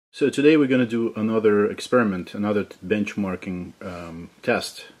So today we're going to do another experiment, another benchmarking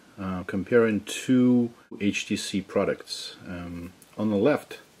test, comparing two HTC products. On the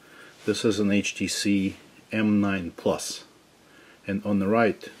left, this is an HTC M9 Plus, and on the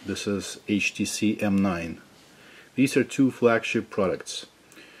right, this is HTC M9. These are two flagship products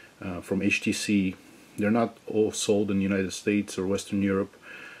from HTC. They're not all sold in the United States or Western Europe,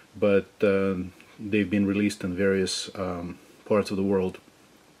 but they've been released in various parts of the world.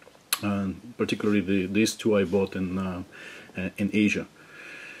 Particularly these two I bought in Asia.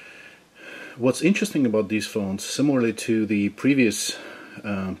 What's interesting about these phones, similarly to the previous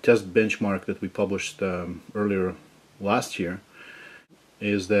test benchmark that we published earlier last year,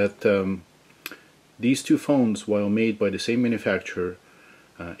 is that these two phones, while made by the same manufacturer,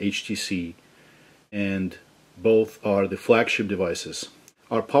 HTC, and both are the flagship devices,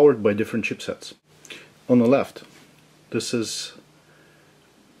 are powered by different chipsets. On the left, this is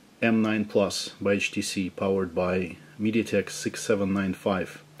M9 Plus by HTC, powered by MediaTek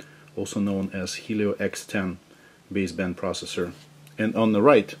 6795, also known as Helio X10 baseband processor. And on the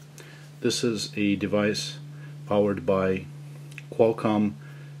right, this is a device powered by Qualcomm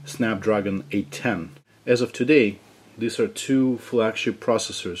Snapdragon 810. As of today, these are two flagship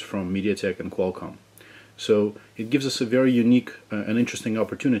processors from MediaTek and Qualcomm. So it gives us a very unique and interesting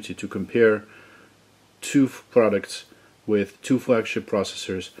opportunity to compare two products with two flagship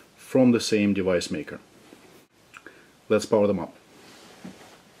processors from the same device maker. Let's power them up.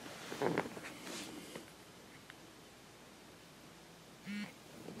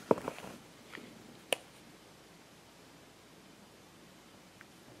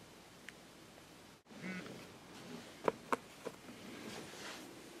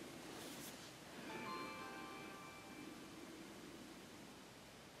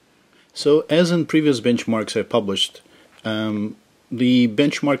 So, as in previous benchmarks I published, the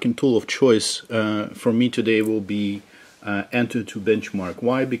benchmarking tool of choice for me today will be Antutu benchmark.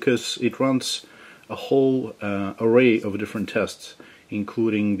 Why? Because it runs a whole array of different tests,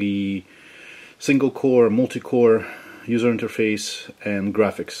 including the single-core, multi-core user interface and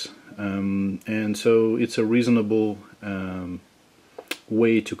graphics. And so it's a reasonable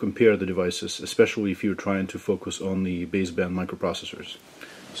way to compare the devices, especially if you're trying to focus on the baseband microprocessors.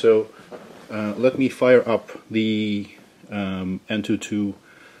 So let me fire up the Antutu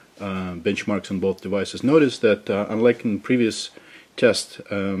benchmarks on both devices. Notice that unlike in previous tests,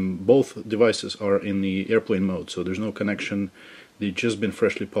 both devices are in the airplane mode, so there's no connection. They've just been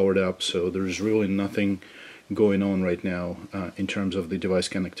freshly powered up, so there's really nothing going on right now in terms of the device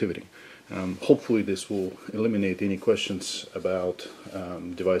connectivity. Hopefully this will eliminate any questions about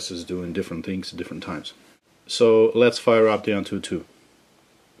devices doing different things at different times. So let's fire up the Antutu.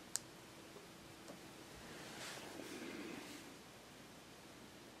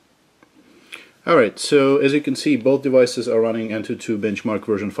 Alright, so as you can see, both devices are running Antutu benchmark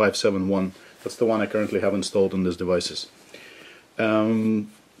version 5.7.1. That's the one I currently have installed on these devices.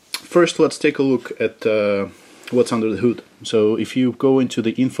 First, let's take a look at what's under the hood. So if you go into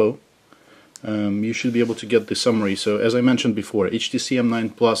the info, you should be able to get the summary. So as I mentioned before, HTC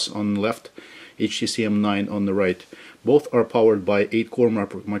M9 Plus on the left, HTC M9 on the right. Both are powered by 8-core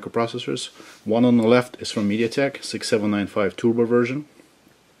microprocessors. One on the left is from MediaTek 6795 Turbo version,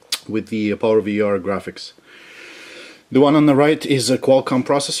 with the PowerVR graphics. The one on the right is a Qualcomm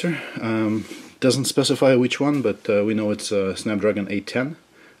processor. Doesn't specify which one, but we know it's a Snapdragon 810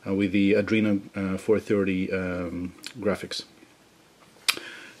 with the Adreno 430 graphics.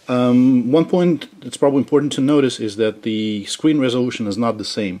 One point that's probably important to notice is that the screen resolution is not the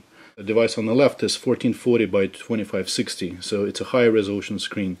same. The device on the left is 1440 by 2560, so it's a higher resolution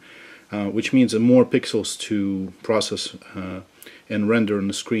screen, which means more pixels to process and render on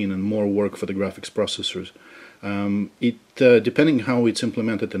the screen, and more work for the graphics processors. Depending how it's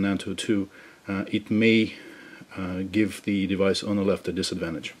implemented in Antutu, it may give the device on the left a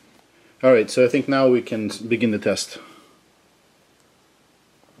disadvantage. Alright, so I think now we can begin the test.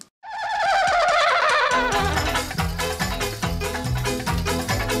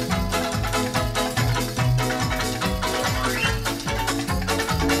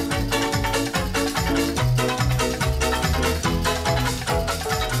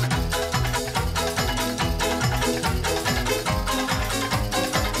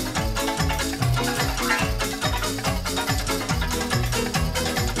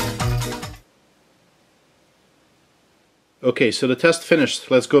 Okay, so the test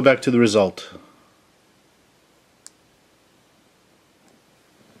finished. Let's go back to the result.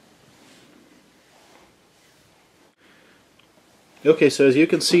 Okay, so as you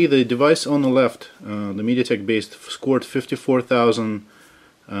can see, the device on the left, the MediaTek based, scored 54,000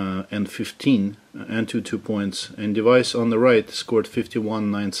 and 15, Antutu points, and device on the right scored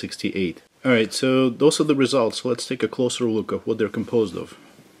 51,968. Alright, so those are the results. Let's take a closer look at what they're composed of.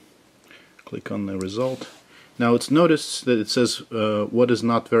 Click on the result. Now it's noticed that it says what is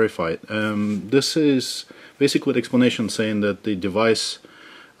not verified. This is basically an explanation saying that the device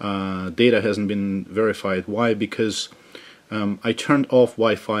data hasn't been verified. Why? Because I turned off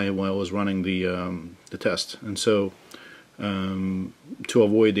Wi-Fi while I was running the test, and so to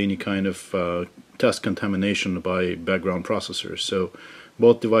avoid any kind of test contamination by background processors. So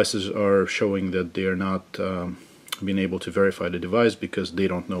both devices are showing that they are not being able to verify the device because they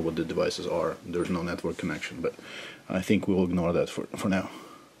don't know what the devices are. There's no network connection, but I think we'll ignore that for now.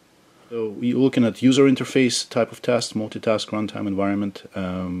 So we're looking at user interface type of test, multitask runtime environment.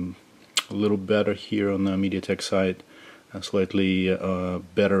 A little better here on the MediaTek side, slightly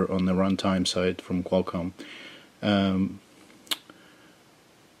better on the runtime side from Qualcomm.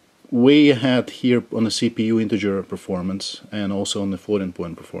 Way ahead here on the CPU integer performance and also on the floating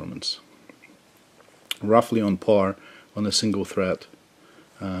point performance. Roughly on par on a single thread.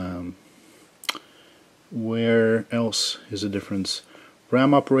 Where else is the difference?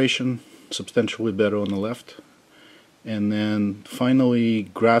 RAM operation substantially better on the left, and then finally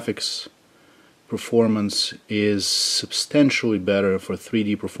graphics performance is substantially better for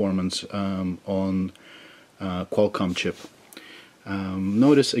 3D performance on Qualcomm chip.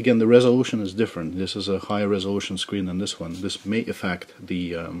 Notice again the resolution is different. This is a higher resolution screen than this one. This may affect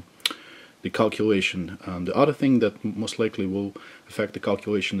the calculation. The other thing that most likely will affect the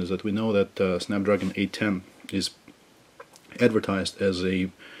calculation is that we know that Snapdragon 810 is advertised as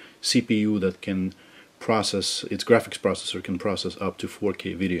a CPU that can process, its graphics processor can process up to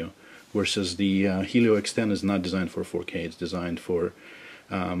 4K video, versus the Helio X10 is not designed for 4K. It's designed for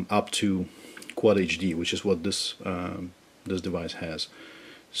up to Quad HD, which is what this this device has.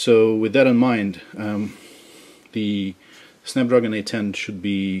 So with that in mind, the Snapdragon 810 should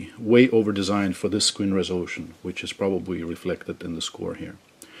be way over designed for this screen resolution, which is probably reflected in the score here.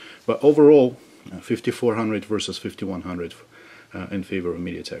 But overall, 5400 versus 5100 in favor of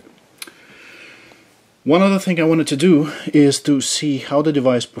MediaTek. One other thing I wanted to do is to see how the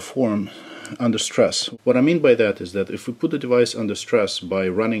device performs under stress. What I mean by that is that if we put the device under stress by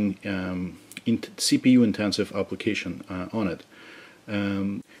running CPU intensive application on it,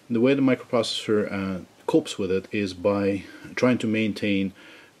 the way the microprocessor copes with it is by trying to maintain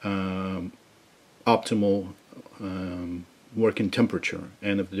optimal working temperature.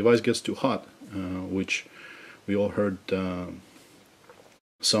 And if the device gets too hot, which we all heard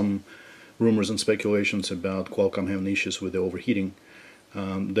some rumors and speculations about Qualcomm having issues with the overheating,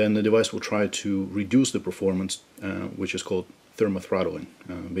 then the device will try to reduce the performance, which is called thermothrottling.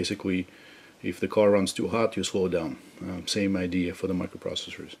 Basically, if the car runs too hot, you slow down. Same idea for the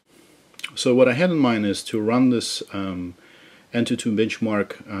microprocessors. So what I had in mind is to run this Antutu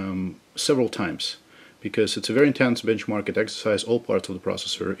benchmark several times, because it's a very intense benchmark. It exercises all parts of the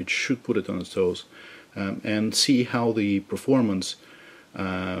processor. It should put it on its toes, and see how the performance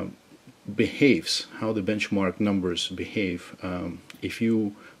behaves, how the benchmark numbers behave if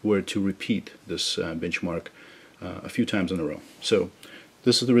you were to repeat this benchmark a few times in a row. So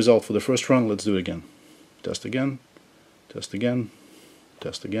this is the result for the first run. Let's do it again. Test again, test again,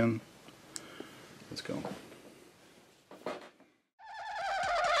 test again. Let's go.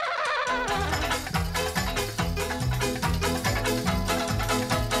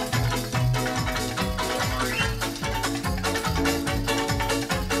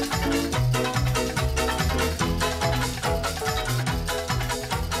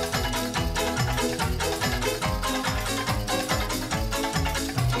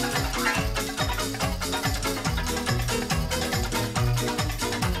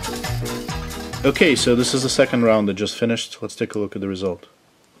 Okay, so this is the second round that just finished. Let's take a look at the result.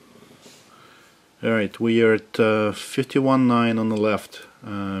 Alright, we are at 51.9 on the left,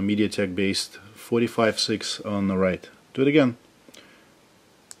 MediaTek based, 45.6 on the right. Do it again.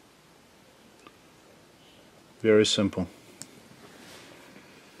 Very simple.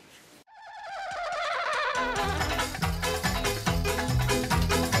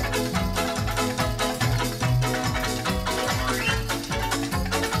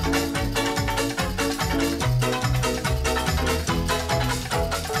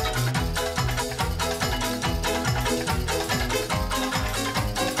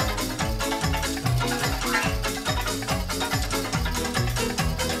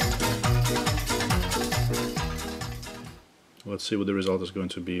 Let's see what the result is going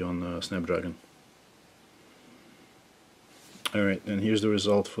to be on Snapdragon. Alright, and here's the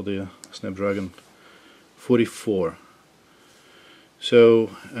result for the Snapdragon 44. So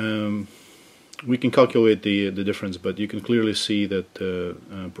we can calculate the difference, but you can clearly see that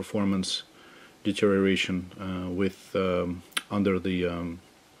performance deterioration with under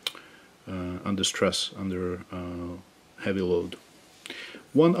stress, under heavy load.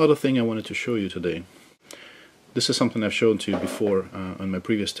 One other thing I wanted to show you today. This is something I've shown to you before on my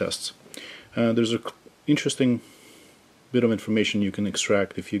previous tests. There's an interesting bit of information you can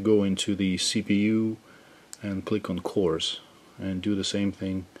extract if you go into the CPU and click on cores and do the same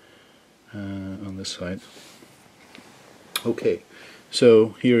thing on this side. Okay,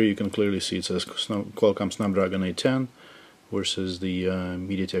 so here you can clearly see it says Qualcomm Snapdragon 810 versus the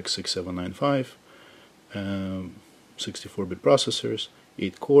MediaTek 6795, 64-bit processors,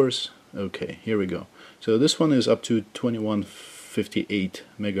 8 cores. Okay, here we go. So this one is up to 2158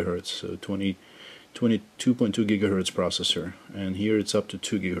 megahertz, so 22.2 gigahertz processor, and here it's up to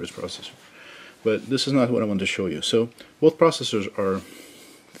 2 gigahertz processor. But this is not what I want to show you. So both processors are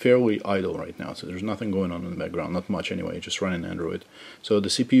fairly idle right now, so there's nothing going on in the background, not much anyway, just running Android. So the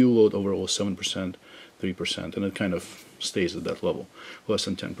CPU load overall is 7%, 3%, and it kind of stays at that level, less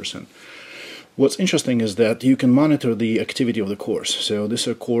than 10%. What's interesting is that you can monitor the activity of the cores. So these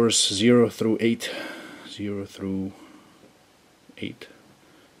are cores 0 through 8,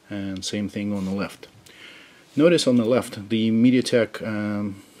 and same thing on the left. Notice on the left the MediaTek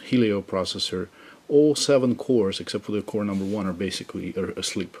Helio processor, all 7 cores except for the core number 1 are basically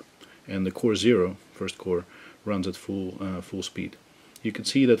asleep, and the core 0, first core, runs at full speed. You can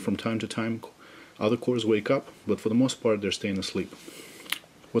see that from time to time other cores wake up, but for the most part they're staying asleep.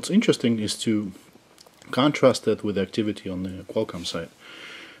 What's interesting is to contrast that with the activity on the Qualcomm side.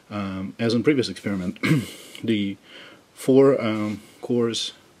 As in previous experiment, the 4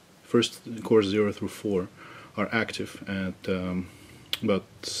 cores, first cores 0 through 4, are active at about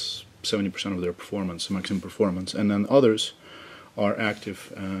 70% of their performance, maximum performance, and then others are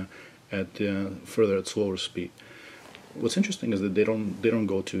active further at slower speed. What's interesting is that they don't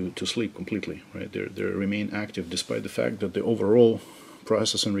go to sleep completely, right? They remain active despite the fact that the overall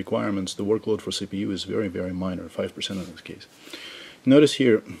processing requirements, the workload for CPU is very, very minor, 5% in this case. Notice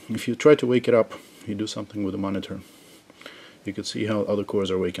here, if you try to wake it up, you do something with the monitor, you can see how other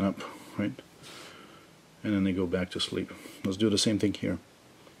cores are waking up, right? And then they go back to sleep. Let's do the same thing here.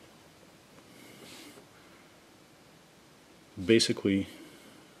 Basically,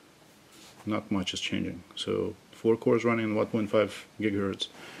 not much is changing. So 4 cores running at 1.5 gigahertz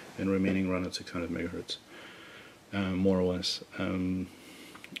and remaining run at 600 megahertz. More or less. An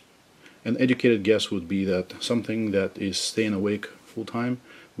educated guess would be that something that is staying awake full time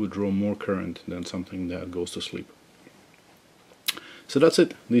would draw more current than something that goes to sleep. So that's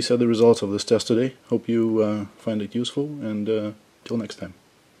it. These are the results of this test today. Hope you find it useful, and till next time.